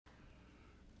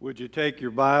Would you take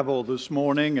your Bible this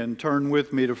morning and turn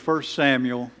with me to 1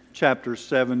 Samuel chapter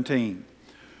 17.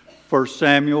 1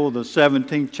 Samuel, the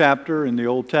 17th chapter in the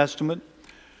Old Testament.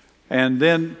 And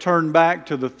then turn back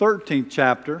to the 13th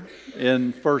chapter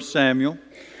in 1 Samuel.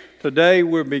 Today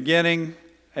we're beginning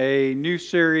a new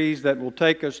series that will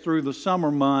take us through the summer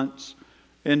months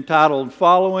entitled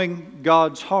Following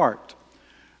God's Heart.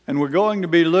 And we're going to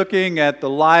be looking at the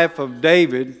life of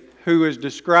David, who is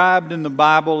described in the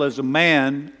Bible as a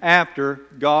man after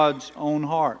God's own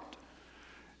heart.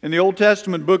 In the Old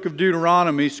Testament book of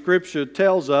Deuteronomy, Scripture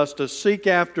tells us to seek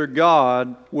after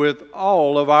God with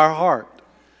all of our heart.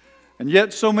 And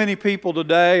yet so many people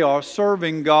today are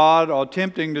serving God or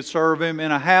attempting to serve Him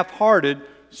in a half-hearted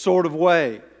sort of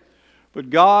way. But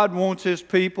God wants His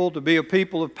people to be a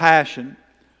people of passion,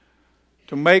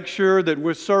 to make sure that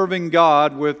we're serving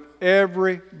God with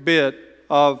every bit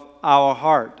of our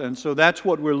heart. And so that's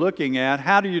what we're looking at.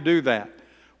 How do you do that?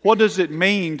 What does it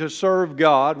mean to serve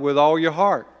God with all your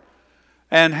heart?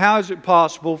 And how is it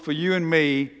possible for you and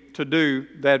me to do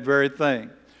that very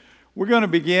thing? We're going to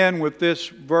begin with this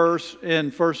verse in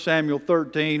 1 Samuel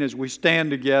 13 as we stand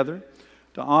together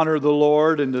to honor the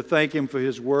Lord and to thank Him for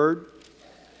His Word.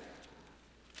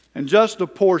 And just a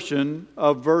portion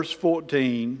of verse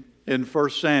 14 in 1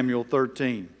 Samuel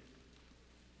 13.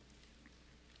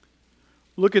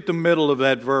 Look at the middle of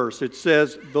that verse. It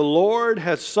says, "The Lord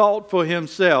has sought for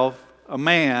Himself a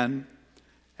man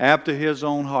after His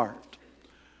own heart."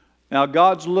 Now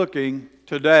God's looking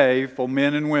today for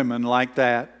men and women like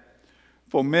that,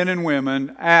 for men and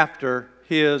women after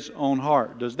His own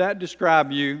heart. Does that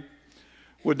describe you?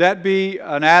 Would that be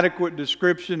an adequate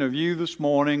description of you this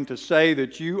morning to say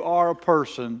that you are a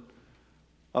person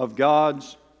of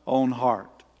God's own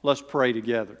heart? Let's pray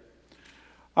together.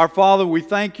 Our Father, we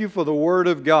thank You for the Word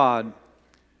of God,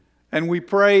 and we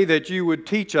pray that You would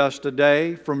teach us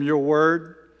today from Your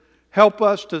Word. Help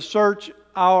us to search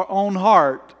our own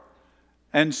heart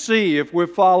and see if we're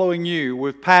following You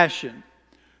with passion,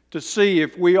 to see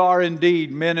if we are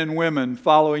indeed men and women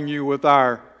following You with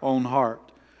our own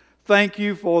heart. Thank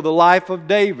You for the life of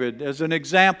David as an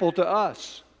example to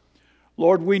us.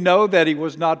 Lord, we know that he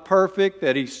was not perfect,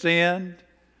 that he sinned,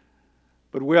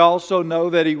 but we also know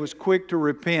that he was quick to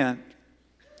repent.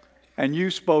 And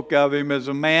You spoke of him as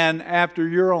a man after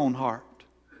Your own heart.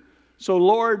 So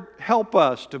Lord, help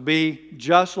us to be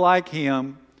just like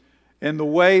him in the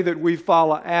way that we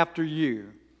follow after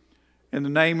You. In the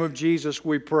name of Jesus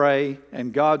we pray,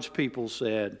 and God's people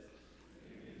said,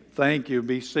 thank you.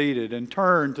 Be seated and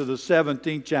turn to the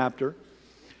 17th chapter.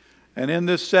 And in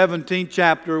this 17th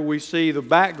chapter we see the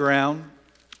background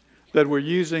that we're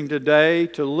using today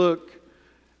to look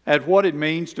at what it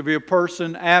means to be a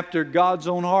person after God's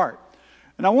own heart.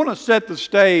 And I want to set the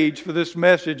stage for this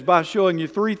message by showing you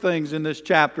three things in this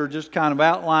chapter, just kind of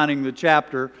outlining the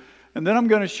chapter. And then I'm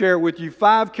going to share with you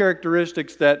 5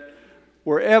 characteristics that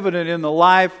were evident in the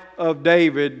life of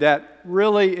David that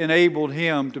really enabled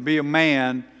him to be a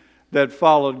man that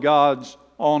followed God's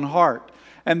own heart.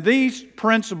 And these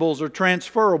principles are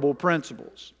transferable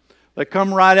principles. They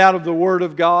come right out of the Word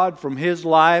of God from His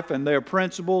life, and they're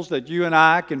principles that you and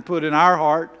I can put in our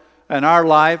heart and our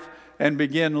life and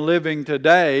begin living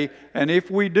today. And if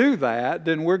we do that,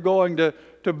 then we're going to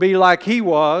be like he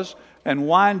was and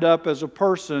wind up as a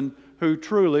person who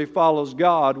truly follows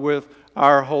God with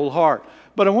our whole heart.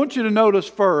 But I want you to notice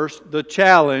first the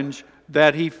challenge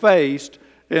that he faced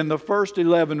in the first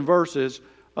 11 verses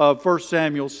of 1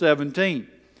 Samuel 17.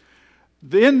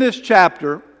 In this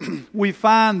chapter, we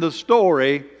find the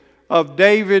story of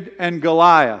David and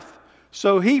Goliath.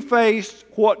 So he faced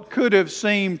what could have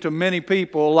seemed to many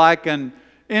people like an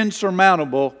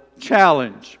insurmountable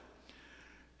challenge.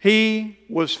 He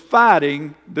was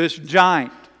fighting this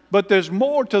giant. But there's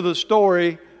more to the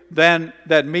story than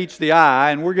that meets the eye,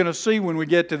 and we're going to see when we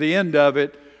get to the end of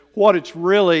it what it's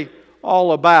really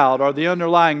all about, or the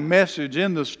underlying message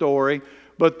in the story.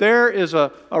 But there is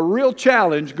a real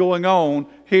challenge going on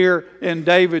here in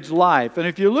David's life. And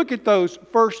if you look at those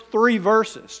first 3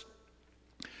 verses,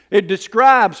 it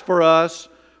describes for us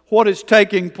what is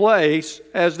taking place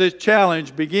as this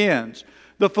challenge begins.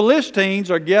 The Philistines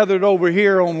are gathered over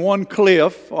here on one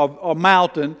cliff, a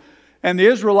mountain, and the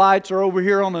Israelites are over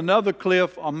here on another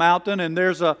cliff, a mountain, and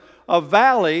there's a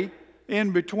valley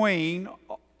in between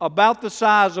about the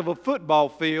size of a football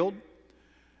field.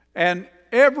 And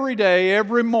every day,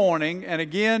 every morning, and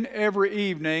again every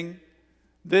evening,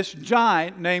 this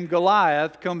giant named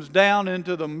Goliath comes down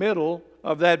into the middle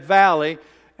of that valley,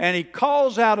 and he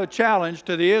calls out a challenge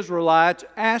to the Israelites,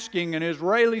 asking an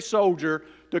Israeli soldier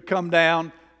to come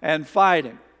down and fight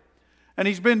him. And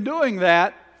he's been doing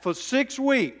that for 6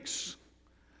 weeks,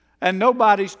 and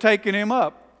nobody's taken him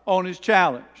up on his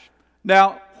challenge.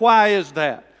 Now, why is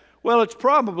that? Well, it's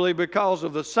probably because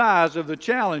of the size of the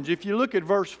challenge. If you look at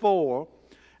verse 4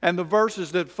 and the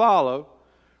verses that follow,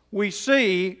 we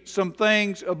see some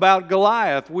things about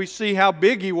Goliath. We see how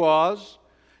big he was.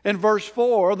 In verse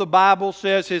 4, the Bible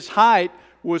says his height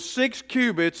was 6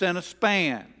 cubits and a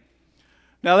span.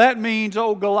 Now that means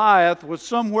old Goliath was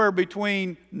somewhere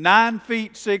between 9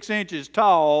 feet 6 inches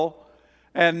tall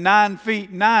and 9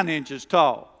 feet 9 inches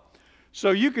tall.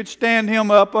 So you could stand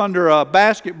him up under a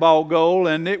basketball goal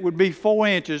and it would be 4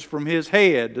 inches from his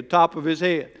head, the top of his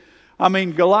head. I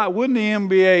mean, Goliath, wouldn't the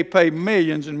NBA pay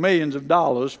millions and millions of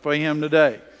dollars for him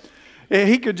today?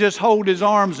 He could just hold his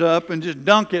arms up and just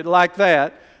dunk it like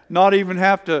that, not even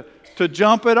have to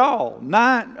jump at all.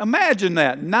 Imagine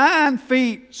that, 9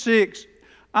 feet 6.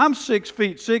 I'm 6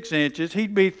 feet 6 inches.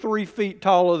 He'd be 3 feet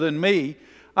taller than me.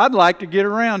 I'd like to get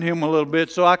around him a little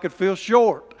bit so I could feel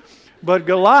short. But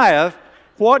Goliath,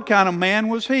 what kind of man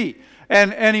was he?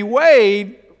 And he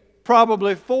weighed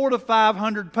probably 400 to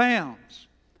 500 pounds.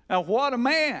 Now, what a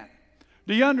man.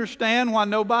 Do you understand why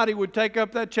nobody would take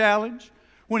up that challenge?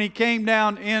 When he came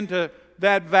down into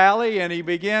that valley and he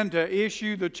began to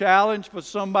issue the challenge for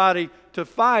somebody to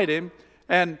fight him,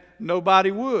 and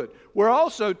nobody would. We're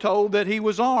also told that he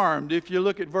was armed. If you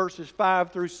look at verses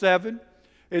 5 through 7,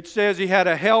 it says he had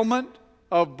a helmet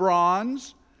of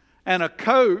bronze and a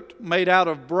coat made out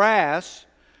of brass,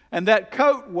 and that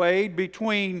coat weighed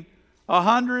between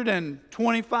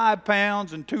 125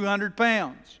 pounds and 200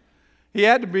 pounds. He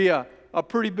had to be a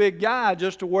pretty big guy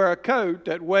just to wear a coat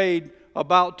that weighed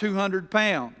about 200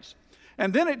 pounds.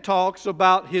 And then it talks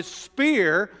about his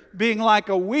spear being like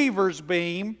a weaver's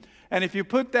beam, and if you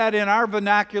put that in our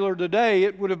vernacular today,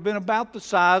 it would have been about the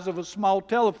size of a small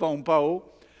telephone pole.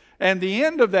 And the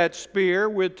end of that spear,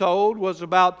 we're told, was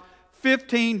about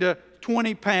 15 to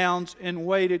 20 pounds in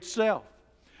weight itself.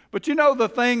 But you know the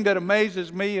thing that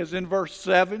amazes me is in verse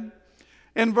 7.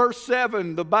 In verse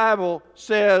 7, the Bible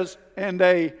says, and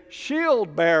a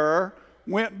shield bearer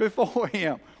went before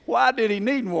him. Why did he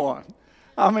need one?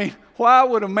 I mean, why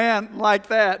would a man like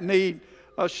that need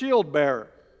a shield bearer?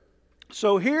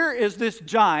 So here is this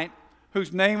giant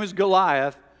whose name is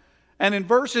Goliath, and in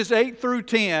verses 8 through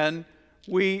 10,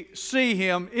 we see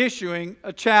him issuing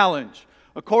a challenge.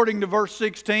 According to verse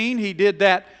 16, he did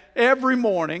that every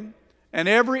morning and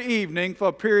every evening for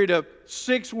a period of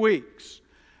 6 weeks.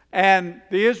 And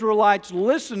the Israelites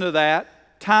listened to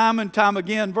that time and time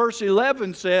again. Verse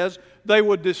 11 says, they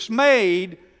were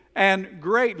dismayed and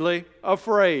greatly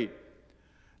afraid.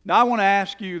 Now I want to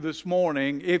ask you this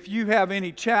morning if you have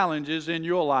any challenges in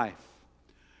your life.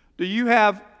 Do you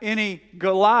have any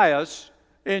Goliaths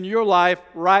in your life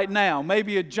right now?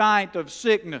 Maybe a giant of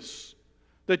sickness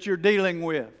that you're dealing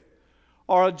with,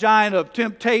 or a giant of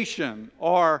temptation,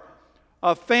 or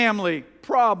a family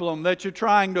problem that you're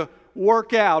trying to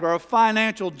work out, or a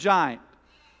financial giant.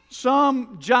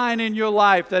 Some giant in your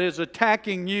life that is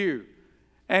attacking you,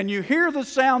 and you hear the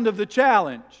sound of the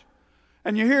challenge,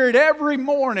 and you hear it every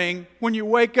morning when you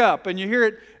wake up, and you hear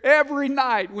it every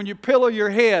night when you pillow your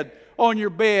head on your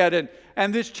bed,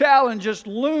 and this challenge just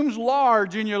looms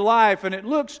large in your life, and it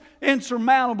looks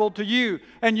insurmountable to you,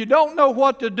 and you don't know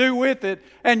what to do with it,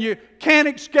 and you can't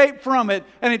escape from it,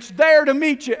 and it's there to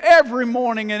meet you every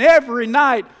morning and every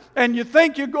night, and you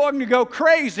think you're going to go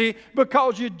crazy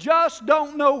because you just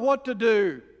don't know what to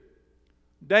do.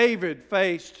 David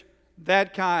faced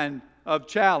that kind of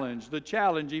challenge, the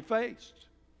challenge he faced.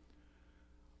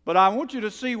 But I want you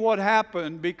to see what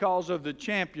happened because of the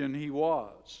champion he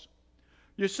was.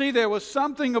 You see, there was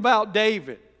something about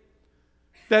David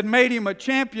that made him a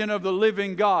champion of the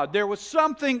living God. There was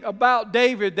something about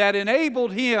David that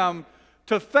enabled him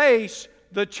to face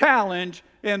the challenge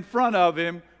in front of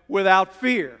him without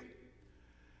fear.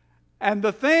 And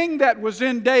the thing that was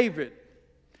in David,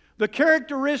 the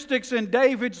characteristics in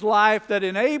David's life that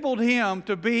enabled him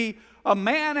to be a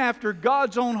man after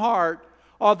God's own heart,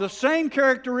 are the same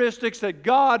characteristics that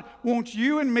God wants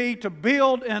you and me to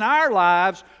build in our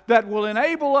lives that will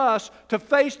enable us to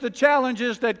face the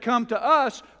challenges that come to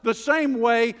us the same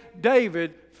way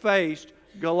David faced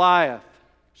Goliath.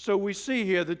 So we see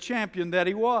here the champion that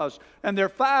he was. And there are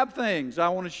 5 things I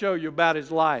want to show you about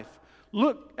his life.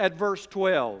 Look at verse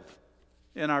 12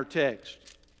 in our text,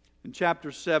 in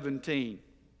chapter 17,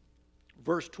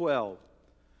 verse 12.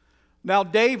 Now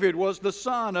David was the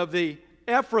son of the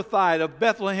Ephrathite of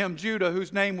Bethlehem, Judah,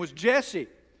 whose name was Jesse,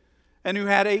 and who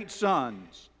had 8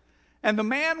 sons. And the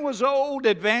man was old,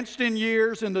 advanced in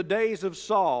years in the days of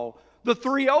Saul. The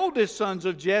 3 oldest sons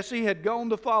of Jesse had gone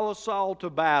to follow Saul to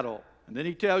battle. And then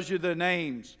he tells you the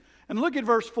names. And look at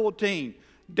verse 14.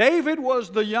 David was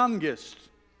the youngest,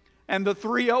 and the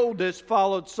 3 oldest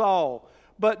followed Saul.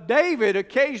 But David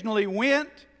occasionally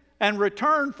went and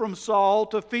returned from Saul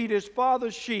to feed his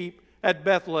father's sheep at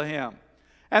Bethlehem.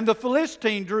 And the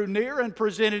Philistine drew near and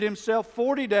presented himself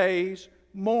 40 days,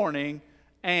 morning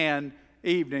and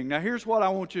evening. Now here's what I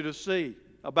want you to see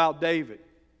about David.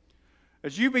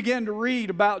 As you begin to read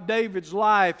about David's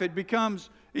life, it becomes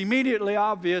immediately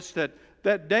obvious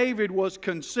that David was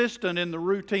consistent in the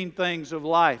routine things of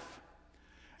life.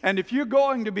 And if you're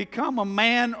going to become a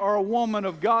man or a woman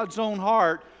of God's own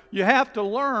heart, you have to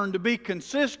learn to be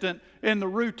consistent in the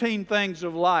routine things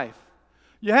of life.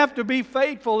 You have to be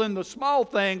faithful in the small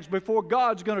things before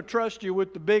God's going to trust you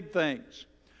with the big things.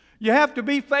 You have to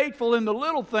be faithful in the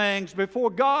little things before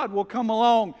God will come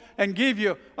along and give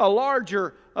you a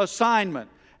larger assignment.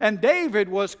 And David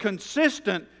was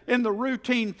consistent in the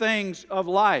routine things of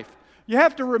life. You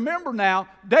have to remember now,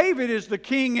 David is the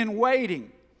king in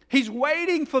waiting. He's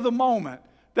waiting for the moment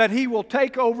that he will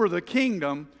take over the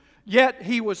kingdom, yet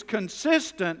he was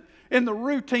consistent in the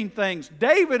routine things.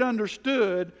 David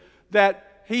understood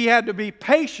that he had to be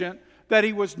patient, that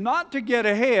he was not to get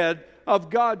ahead of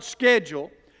God's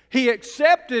schedule. He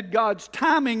accepted God's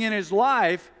timing in his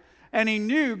life, and he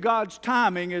knew God's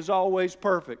timing is always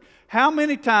perfect. How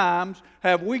many times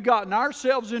have we gotten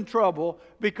ourselves in trouble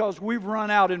because we've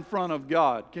run out in front of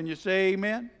God? Can you say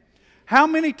amen? How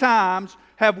many times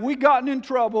have we gotten in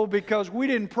trouble because we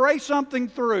didn't pray something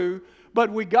through, but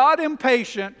we got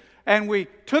impatient and we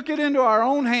took it into our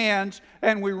own hands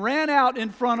and we ran out in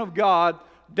front of God?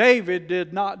 David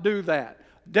did not do that.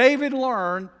 David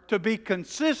learned to be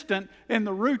consistent in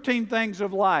the routine things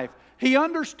of life. He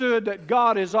understood that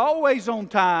God is always on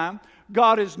time.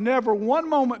 God is never one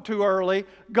moment too early.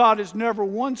 God is never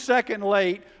 1 second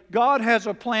late. God has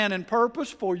a plan and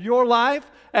purpose for your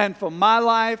life and for my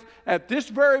life at this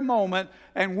very moment.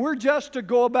 And we're just to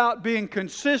go about being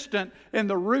consistent in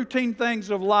the routine things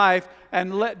of life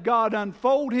and let God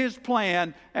unfold His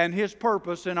plan and His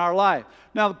purpose in our life.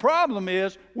 Now the problem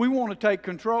is we want to take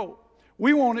control.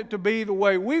 We want it to be the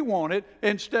way we want it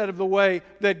instead of the way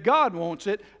that God wants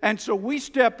it. And so we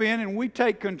step in and we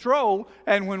take control.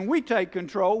 And when we take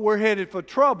control, we're headed for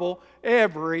trouble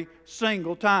every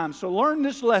single time. So learn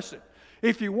this lesson.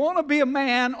 If you want to be a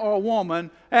man or a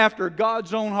woman after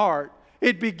God's own heart,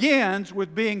 it begins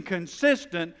with being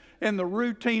consistent in the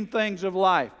routine things of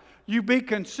life. You be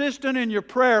consistent in your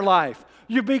prayer life.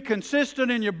 You be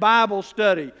consistent in your Bible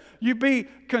study. You be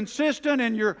consistent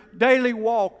in your daily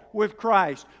walk with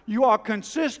Christ. You are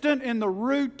consistent in the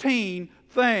routine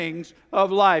things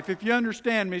of life. If you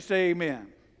understand me, say amen.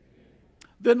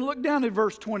 Then look down at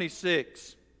verse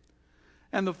 26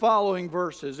 and the following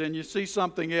verses, and you see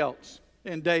something else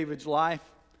in David's life.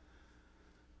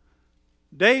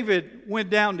 David went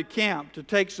down to camp to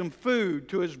take some food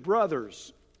to his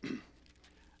brothers.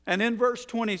 And in verse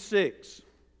 26,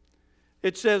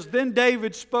 it says, Then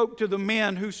David spoke to the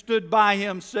men who stood by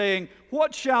him, saying,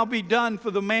 What shall be done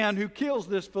for the man who kills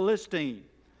this Philistine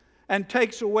and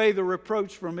takes away the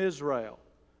reproach from Israel?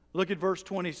 Look at verse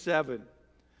 27.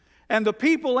 And the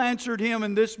people answered him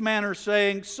in this manner,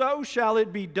 saying, So shall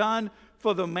it be done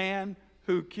for the man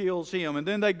who kills him. And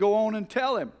then they go on and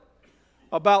tell him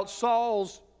about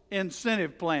Saul's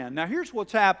incentive plan. Now here's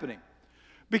what's happening.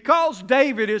 Because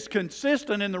David is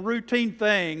consistent in the routine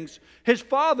things, his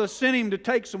father sent him to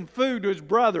take some food to his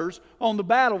brothers on the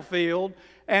battlefield.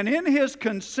 And in his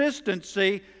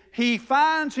consistency, he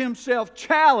finds himself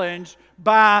challenged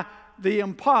by the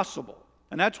impossible.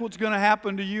 And that's what's going to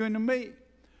happen to you and to me.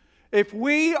 If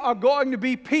we are going to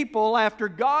be people after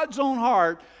God's own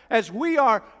heart, as we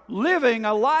are living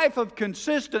a life of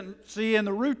consistency in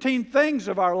the routine things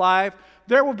of our life,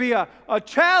 there will be a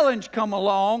challenge come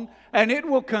along, and it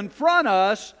will confront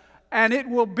us, and it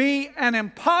will be an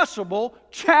impossible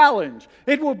challenge.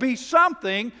 It will be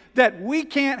something that we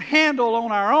can't handle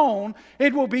on our own.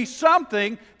 It will be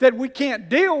something that we can't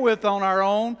deal with on our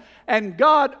own. And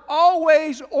God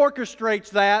always orchestrates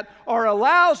that or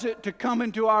allows it to come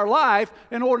into our life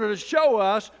in order to show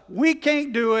us we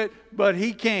can't do it, but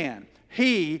He can.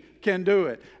 He can do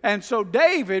it. And so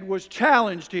David was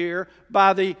challenged here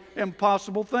by the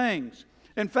impossible things.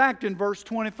 In fact, in verse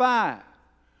 25,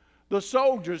 the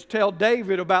soldiers tell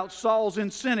David about Saul's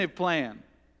incentive plan.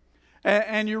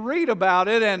 And you read about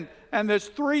it, and there's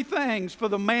 3 things for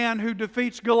the man who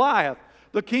defeats Goliath.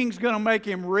 The king's going to make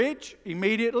him rich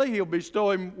immediately. He'll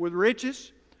bestow him with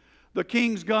riches. The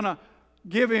king's going to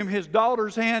give him his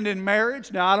daughter's hand in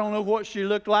marriage. Now, I don't know what she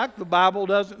looked like. The Bible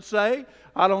doesn't say.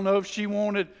 I don't know if he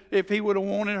would have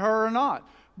wanted her or not.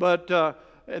 But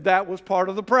That was part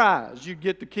of the prize. You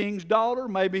get the king's daughter.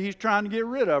 Maybe he's trying to get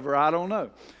rid of her. I don't know.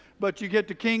 But you get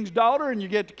the king's daughter and you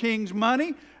get the king's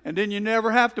money, and then you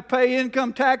never have to pay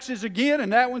income taxes again,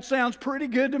 and that one sounds pretty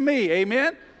good to me.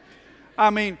 Amen? I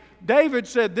mean, David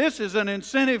said this is an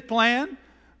incentive plan,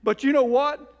 but you know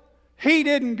what? He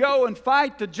didn't go and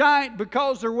fight the giant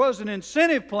because there was an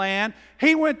incentive plan.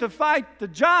 He went to fight the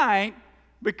giant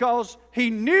because he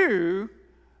knew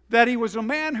that he was a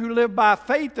man who lived by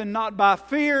faith and not by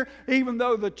fear. Even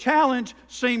though the challenge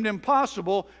seemed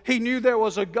impossible, he knew there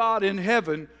was a God in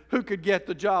heaven who could get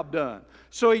the job done.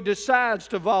 So he decides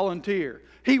to volunteer.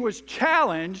 He was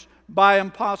challenged by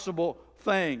impossible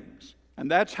things.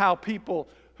 And that's how people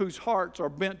whose hearts are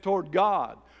bent toward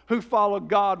God, who follow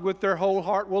God with their whole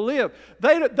heart, will live.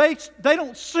 They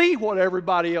don't see what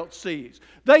everybody else sees.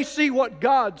 They see what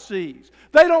God sees.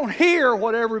 They don't hear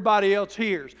what everybody else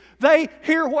hears. They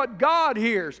hear what God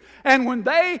hears. And when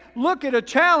they look at a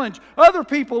challenge, other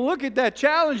people look at that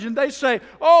challenge and they say,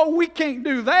 oh, we can't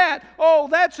do that. Oh,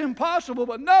 that's impossible.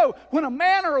 But no, when a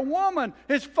man or a woman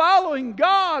is following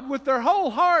God with their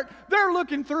whole heart, they're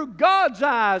looking through God's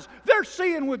eyes. They're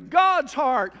seeing with God's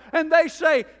heart. And they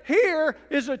say, here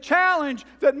is a challenge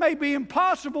that may be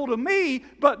impossible to me,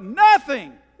 but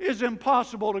nothing is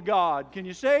impossible to God. Can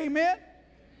you say amen?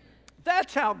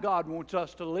 That's how God wants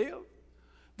us to live.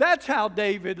 That's how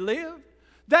David lived.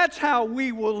 That's how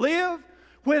we will live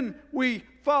when we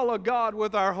follow God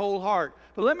with our whole heart.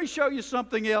 But let me show you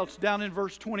something else down in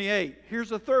verse 28.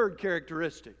 Here's a third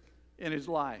characteristic in his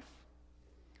life.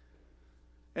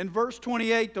 In verse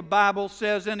 28, the Bible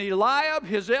says, and Eliab,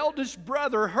 his eldest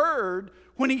brother, heard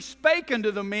when he spake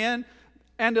unto the men,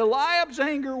 and Eliab's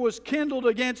anger was kindled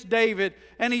against David,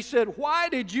 and he said, why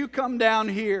did you come down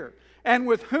here? And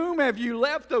with whom have you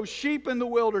left those sheep in the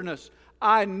wilderness?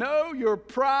 I know your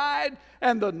pride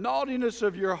and the naughtiness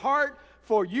of your heart,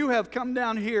 for you have come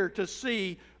down here to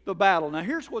see the battle. Now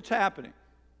here's what's happening.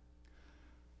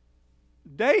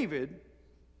 David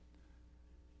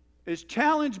is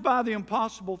challenged by the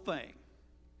impossible thing.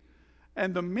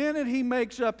 And the minute he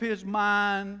makes up his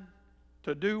mind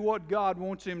to do what God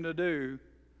wants him to do,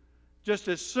 just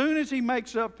as soon as he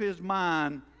makes up his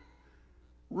mind,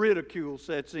 ridicule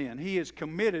sets in. He is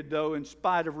committed, though, in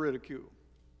spite of ridicule.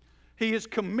 He is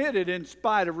committed in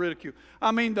spite of ridicule.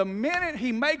 I mean, the minute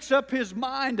he makes up his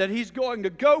mind that he's going to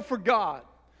go for God,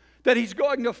 that he's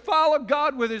going to follow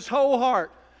God with his whole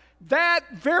heart, that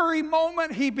very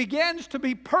moment he begins to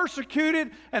be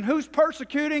persecuted. And who's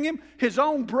persecuting him? His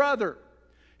own brother,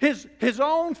 his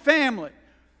own family.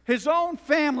 His own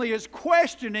family is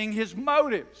questioning his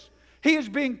motives. He is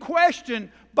being questioned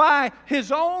by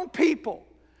his own people.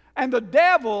 And the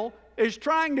devil is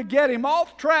trying to get him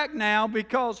off track now,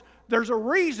 because there's a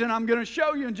reason I'm going to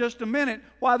show you in just a minute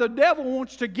why the devil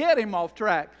wants to get him off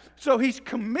track. So he's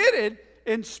committed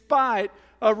in spite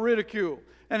of ridicule.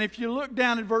 And if you look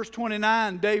down at verse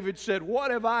 29, David said,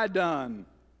 what have I done?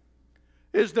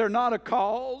 Is there not a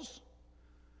cause?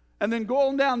 And then go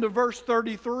on down to verse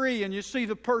 33, and you see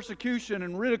the persecution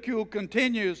and ridicule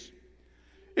continues.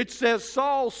 It says,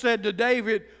 Saul said to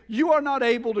David, you are not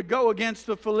able to go against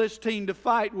the Philistine to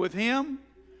fight with him,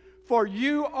 for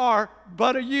you are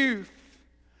but a youth,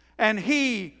 and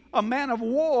he a man of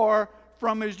war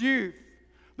from his youth.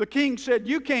 The king said,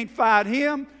 you can't fight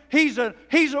him. He's a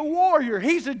warrior.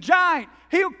 He's a giant.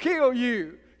 He'll kill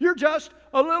you. You're just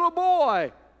a little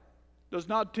boy. Does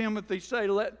not Timothy say,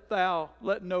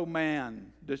 let no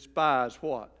man despise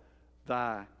what?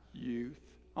 Thy youth.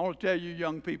 I want to tell you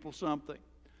young people something.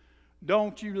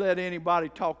 Don't you let anybody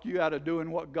talk you out of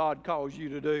doing what God calls you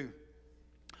to do.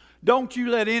 Don't you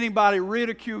let anybody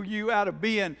ridicule you out of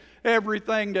being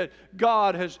everything that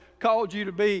God has called you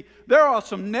to be. There are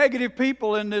some negative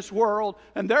people in this world,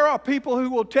 and there are people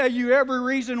who will tell you every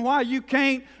reason why you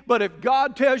can't, but if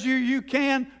God tells you you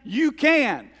can, you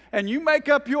can. And you make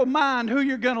up your mind who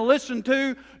you're going to listen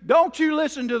to. Don't you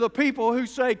listen to the people who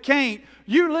say can't.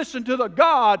 You listen to the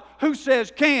God who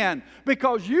says can,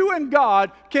 because you and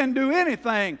God can do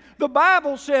anything. The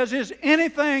Bible says, is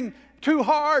anything too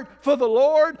hard for the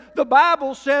Lord? The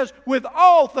Bible says, with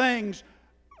all things,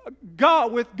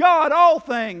 with God all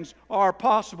things are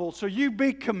possible. So you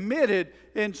be committed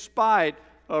in spite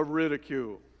of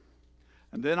ridicule.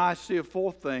 And then I see a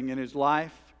fourth thing in his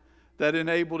life that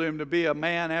enabled him to be a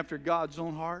man after God's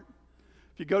own heart.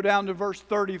 If you go down to verse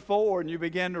 34 and you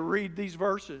begin to read these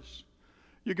verses,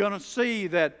 you're going to see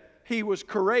that he was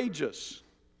courageous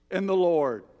in the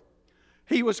Lord.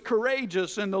 He was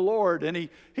courageous in the Lord, and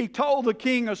he told the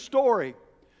king a story.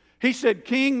 He said,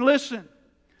 King, listen,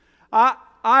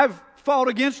 I've fought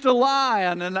against a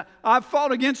lion, and I've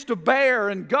fought against a bear,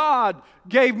 and God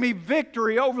gave me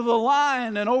victory over the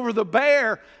lion and over the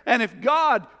bear. And if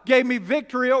God gave me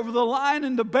victory over the lion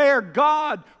and the bear,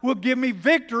 God will give me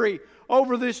victory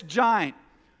over this giant.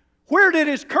 Where did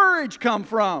his courage come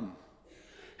from?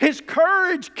 His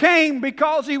courage came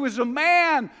because he was a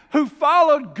man who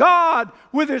followed God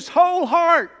with his whole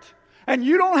heart. And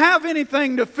you don't have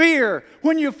anything to fear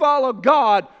when you follow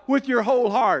God with your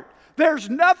whole heart. There's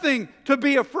nothing to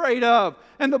be afraid of.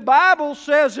 And the Bible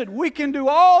says that we can do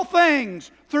all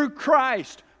things through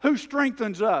Christ who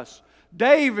strengthens us.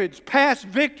 David's past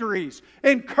victories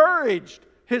encouraged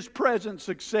his present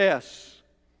success.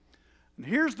 And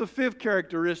here's the fifth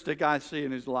characteristic I see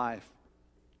in his life.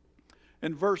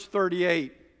 In verse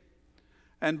 38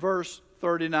 and verse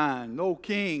 39, the old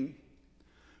king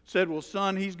said, well,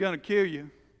 son, he's going to kill you.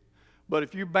 But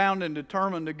if you're bound and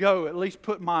determined to go, at least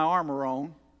put my armor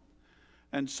on.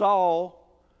 And Saul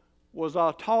was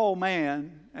a tall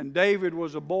man, and David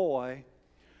was a boy.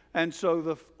 And so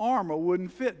the armor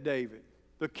wouldn't fit David.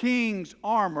 The king's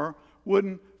armor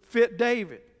wouldn't fit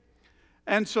David.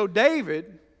 And so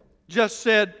David just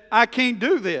said, I can't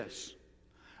do this.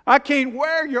 I can't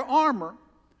wear your armor.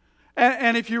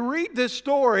 And if you read this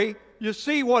story, you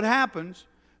see what happens.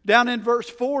 Down in verse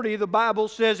 40, the Bible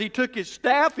says he took his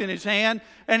staff in his hand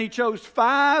and he chose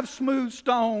 5 smooth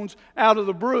stones out of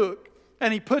the brook.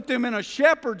 And he put them in a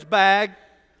shepherd's bag,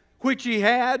 which he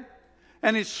had,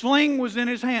 and his sling was in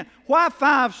his hand. Why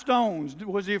 5 stones?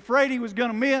 Was he afraid he was going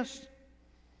to miss?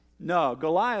 No,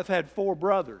 Goliath had 4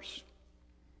 brothers.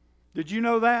 Did you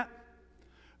know that?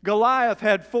 Goliath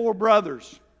had 4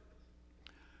 brothers.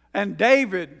 And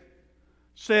David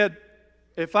said,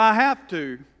 if I have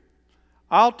to,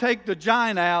 I'll take the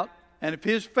giant out, and if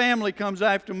his family comes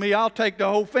after me, I'll take the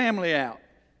whole family out.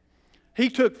 He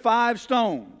took 5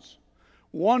 stones,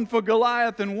 1 for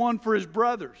Goliath and 1 for his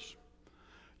brothers.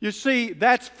 You see,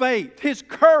 that's faith. His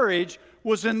courage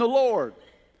was in the Lord.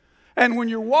 And when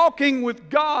you're walking with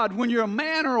God, when you're a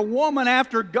man or a woman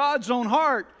after God's own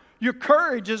heart, your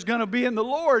courage is going to be in the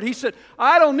Lord. He said,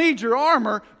 I don't need your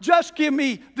armor. Just give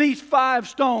me these 5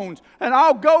 stones, and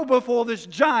I'll go before this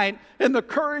giant in the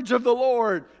courage of the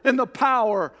Lord, in the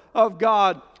power of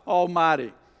God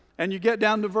Almighty. And you get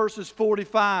down to verses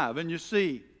 45, and you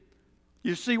see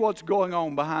what's going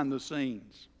on behind the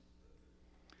scenes.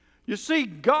 You see,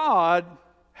 God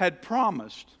had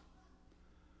promised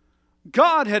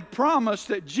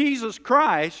that Jesus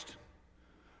Christ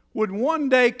would one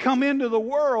day come into the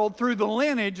world through the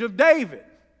lineage of David.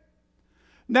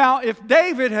 Now, if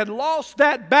David had lost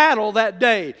that battle that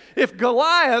day, if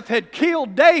Goliath had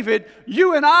killed David,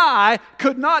 you and I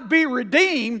could not be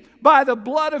redeemed by the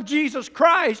blood of Jesus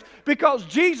Christ, because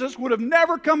Jesus would have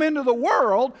never come into the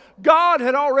world. God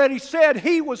had already said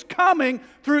he was coming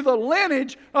through the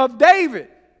lineage of David.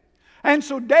 And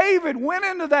so David went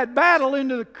into that battle in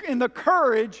the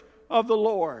courage of the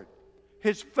Lord.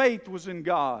 His faith was in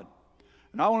God.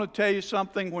 And I want to tell you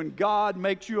something. When God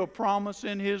makes you a promise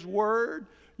in His Word,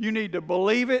 you need to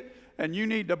believe it, and you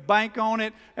need to bank on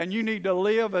it, and you need to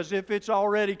live as if it's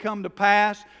already come to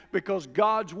pass, because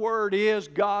God's Word is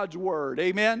God's Word.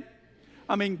 Amen?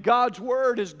 I mean, God's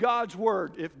Word is God's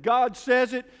Word. If God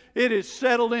says it, it is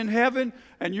settled in heaven,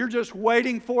 and you're just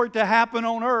waiting for it to happen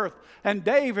on earth. And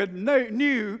David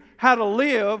knew how to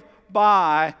live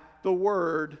by the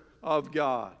Word of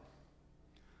God.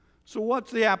 So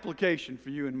what's the application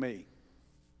for you and me?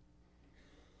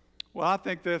 Well, I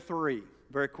think there are 3,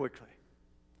 very quickly.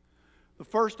 The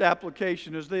first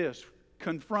application is this: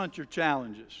 confront your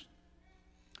challenges.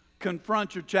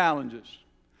 Confront your challenges.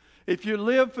 If you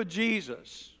live for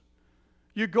Jesus,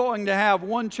 you're going to have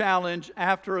one challenge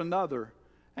after another,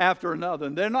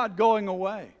 and they're not going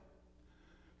away.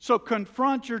 So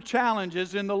confront your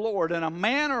challenges in the Lord, and a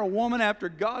man or a woman after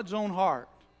God's own heart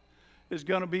is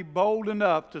going to be bold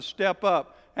enough to step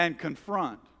up and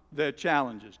confront their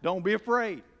challenges. Don't be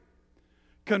afraid.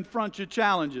 Confront your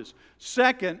challenges.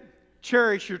 Second,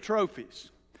 cherish your trophies.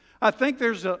 I think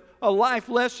there's a life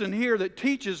lesson here that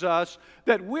teaches us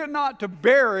that we're not to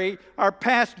bury our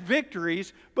past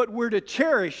victories, but we're to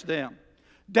cherish them.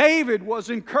 David was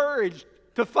encouraged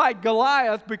to fight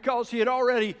Goliath because he had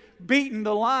already beaten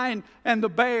the lion and the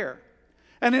bear.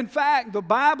 And in fact, the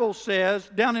Bible says,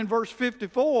 down in verse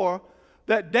 54,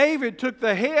 that David took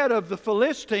the head of the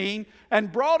Philistine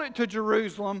and brought it to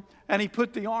Jerusalem, and he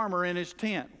put the armor in his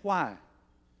tent. Why?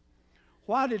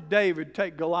 Why did David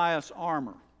take Goliath's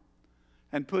armor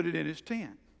and put it in his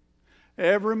tent?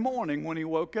 Every morning when he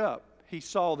woke up, he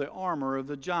saw the armor of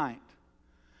the giant.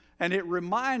 And it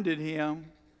reminded him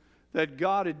that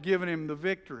God had given him the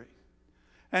victory.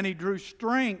 and he drew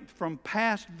strength from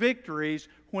past victories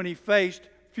when he faced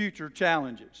future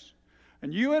challenges.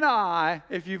 And you and I,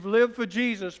 if you've lived for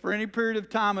Jesus for any period of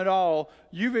time at all,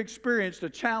 you've experienced a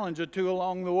challenge or two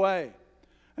along the way.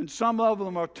 And some of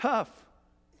them are tough.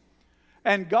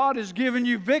 And God has given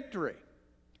you victory.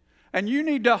 And you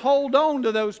need to hold on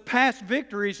to those past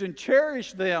victories and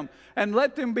cherish them and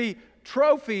let them be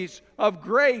trophies of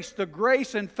grace, the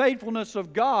grace and faithfulness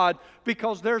of God,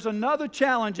 because there's another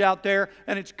challenge out there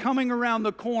and it's coming around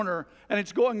the corner and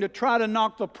it's going to try to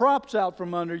knock the props out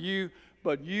from under you,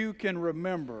 but you can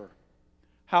remember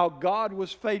how God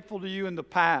was faithful to you in the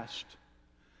past.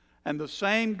 And the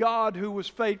same God who was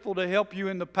faithful to help you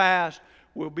in the past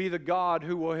will be the God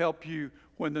who will help you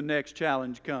when the next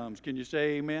challenge comes. Can you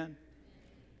say amen?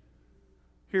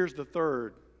 Here's the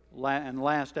third and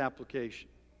last application.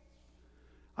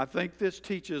 I think this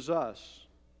teaches us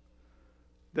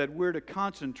that we're to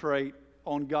concentrate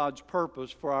on God's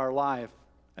purpose for our life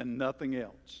and nothing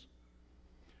else.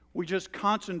 We just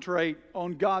concentrate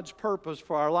on God's purpose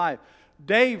for our life.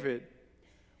 David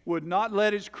would not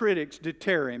let his critics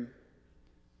deter him.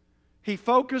 He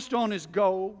focused on his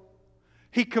goal.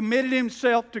 He committed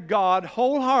himself to God,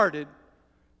 wholehearted,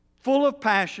 full of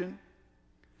passion.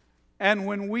 And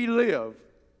when we live,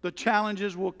 the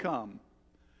challenges will come.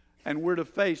 And we're to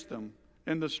face them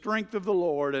in the strength of the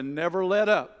Lord and never let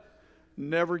up,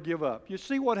 never give up. You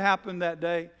see what happened that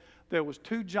day? There was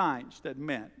two giants that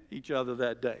met each other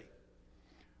that day.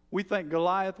 We think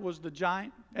Goliath was the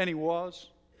giant, and he was.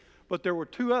 But there were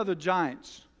two other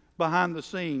giants behind the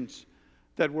scenes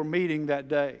that were meeting that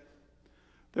day.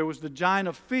 There was the giant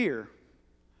of fear,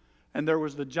 and there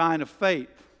was the giant of faith.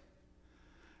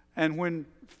 And when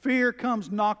fear comes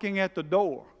knocking at the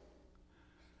door,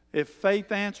 if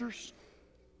faith answers,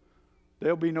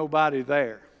 there'll be nobody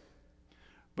there.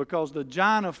 Because the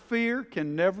giant of fear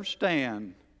can never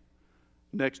stand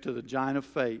next to the giant of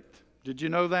faith. Did you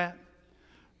know that?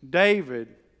 David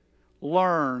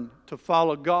learned to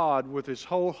follow God with his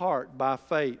whole heart by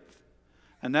faith.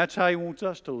 And that's how he wants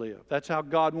us to live. That's how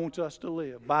God wants us to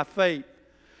live, by faith.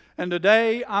 And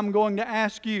today I'm going to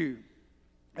ask you,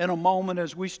 in a moment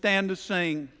as we stand to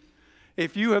sing,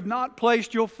 if you have not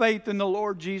placed your faith in the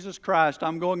Lord Jesus Christ,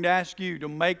 I'm going to ask you to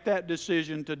make that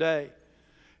decision today.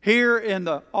 Here in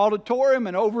the auditorium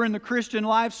and over in the Christian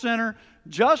Life Center,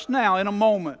 just now in a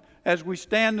moment as we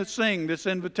stand to sing this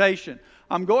invitation,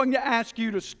 I'm going to ask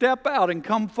you to step out and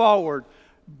come forward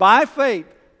by faith,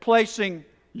 placing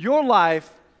your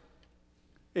life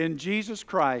in Jesus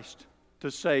Christ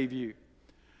to save you.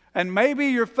 And maybe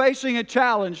you're facing a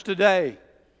challenge today,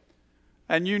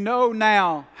 and you know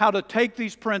now how to take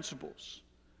these principles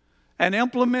and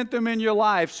implement them in your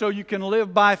life so you can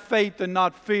live by faith and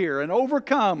not fear and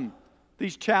overcome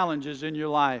these challenges in your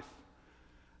life.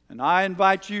 And I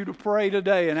invite you to pray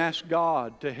today and ask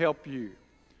God to help you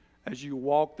as you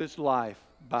walk this life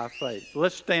by faith.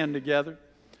 Let's stand together.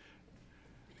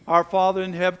 Our Father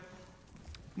in heaven,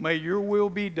 may your will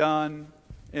be done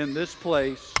in this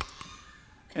place.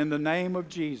 In the name of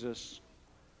Jesus.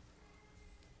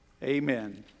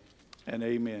 Amen and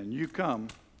amen. You come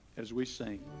as we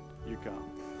sing. You come.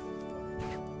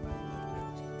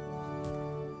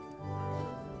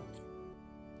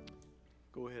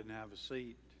 Go ahead and have a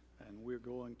seat. And we're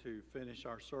going to finish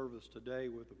our service today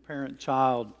with a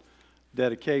parent-child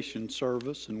dedication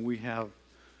service. And we have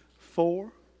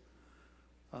 4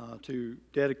 to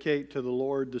dedicate to the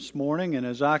Lord this morning. And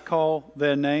as I call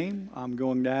their name, I'm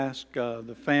going to ask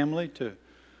the family to...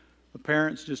 The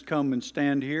parents just come and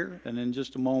stand here, and in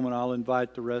just a moment I'll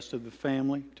invite the rest of the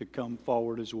family to come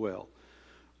forward as well.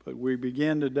 But we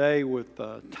begin today with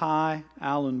Ty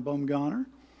Allen Bumgarner.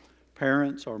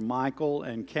 Parents are Michael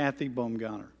and Kathy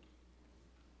Bumgarner.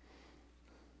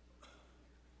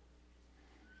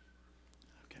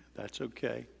 Okay, that's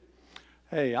okay.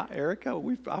 Hey, Erica,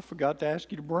 I forgot to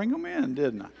ask you to bring them in,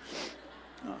 didn't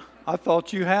I? I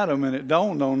thought you had them, and it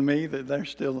dawned on me that they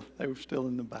were still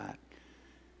in the back.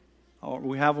 Oh,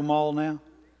 we have them all now?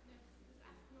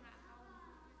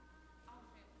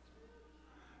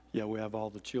 Yeah, we have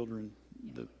all the children.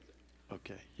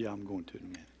 Okay, yeah, I'm going to in a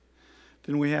minute.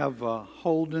 Then we have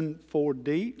Holden Ford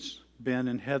Dietz, Ben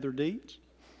and Heather Dietz.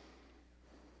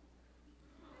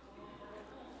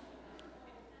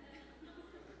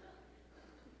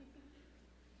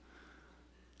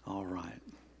 All right.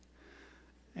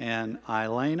 And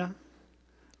Elena,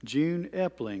 June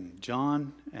Epling,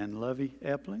 John and Lovey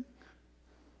Epling.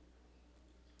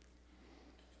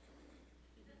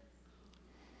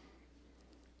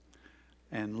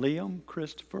 And Liam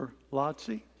Christopher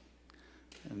Lotzie.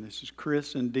 And this is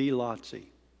Chris and Dee Lotzie.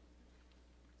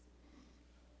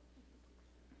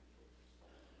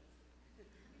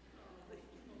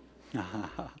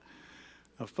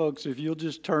 Now, folks, if you'll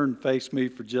just turn and face me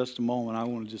for just a moment, I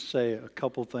want to just say a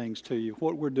couple things to you.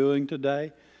 What we're doing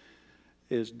today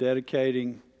is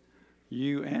dedicating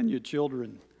you and your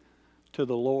children to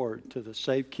the Lord, to the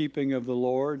safekeeping of the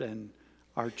Lord, and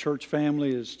our church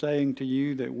family is saying to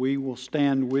you that we will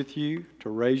stand with you to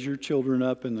raise your children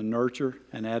up in the nurture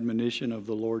and admonition of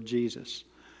the Lord Jesus.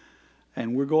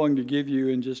 And we're going to give you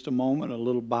in just a moment a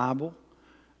little Bible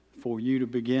for you to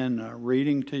begin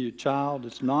reading to your child.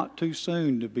 It's not too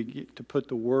soon to put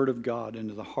the Word of God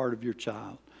into the heart of your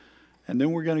child. And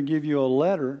then we're going to give you a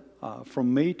letter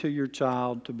from me to your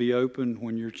child to be opened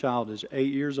when your child is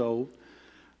 8 years old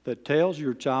that tells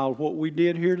your child what we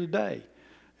did here today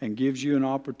and gives you an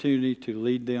opportunity to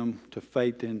lead them to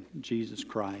faith in Jesus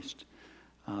Christ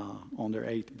on their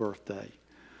 8th birthday.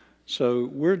 So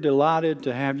we're delighted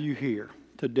to have you here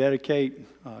to dedicate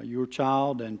your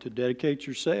child and to dedicate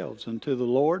yourselves unto the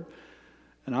Lord.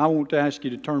 And I want to ask you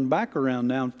to turn back around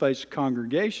now and face the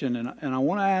congregation. And I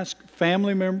want to ask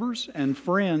family members and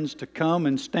friends to come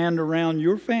and stand around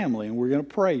your family. And we're going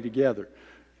to pray together.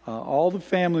 All the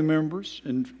family members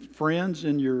and friends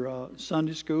in your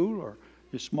Sunday school or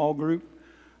your small group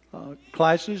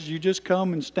classes, you just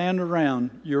come and stand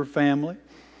around your family.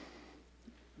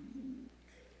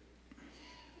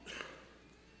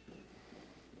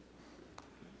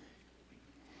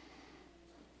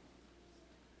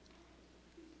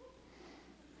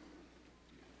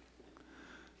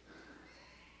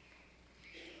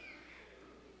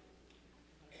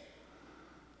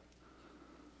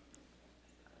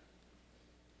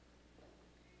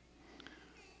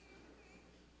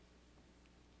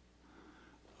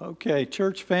 Okay,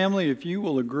 church family, if you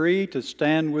will agree to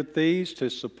stand with these, to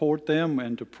support them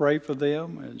and to pray for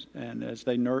them as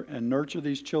they nurture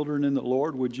these children in the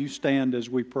Lord, would you stand as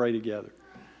we pray together?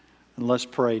 And let's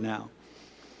pray now.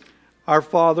 Our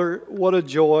Father, what a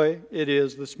joy it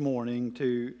is this morning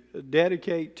to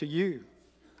dedicate to you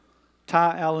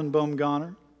Ty Allen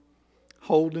Bumgarner,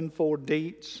 Holden Ford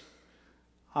Dietz,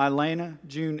 Elena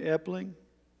June Epling,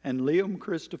 and Liam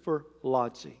Christopher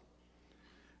Lotzie.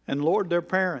 And Lord, their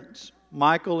parents,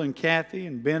 Michael and Kathy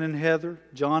and Ben and Heather,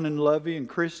 John and Lovey and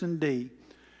Chris and Dee.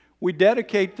 We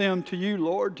dedicate them to you,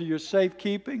 Lord, to your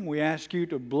safekeeping. We ask you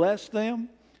to bless them.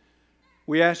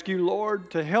 We ask you,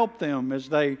 Lord, to help them as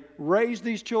they raise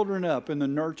these children up in the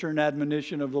nurture and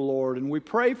admonition of the Lord. And we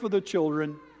pray for the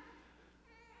children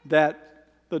that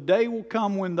the day will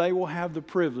come when they will have the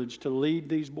privilege to lead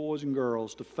these boys and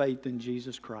girls to faith in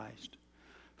Jesus Christ.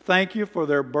 Thank you for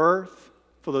their birth,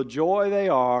 for the joy they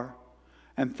are,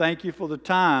 and thank you for the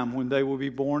time when they will be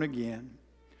born again.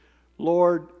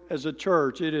 Lord, as a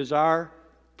church, it is our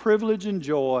privilege and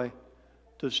joy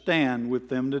to stand with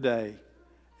them today.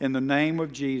 In the name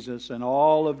of Jesus, and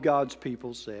all of God's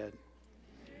people said,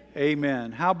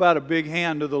 Amen. How about a big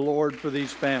hand to the Lord for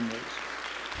these families?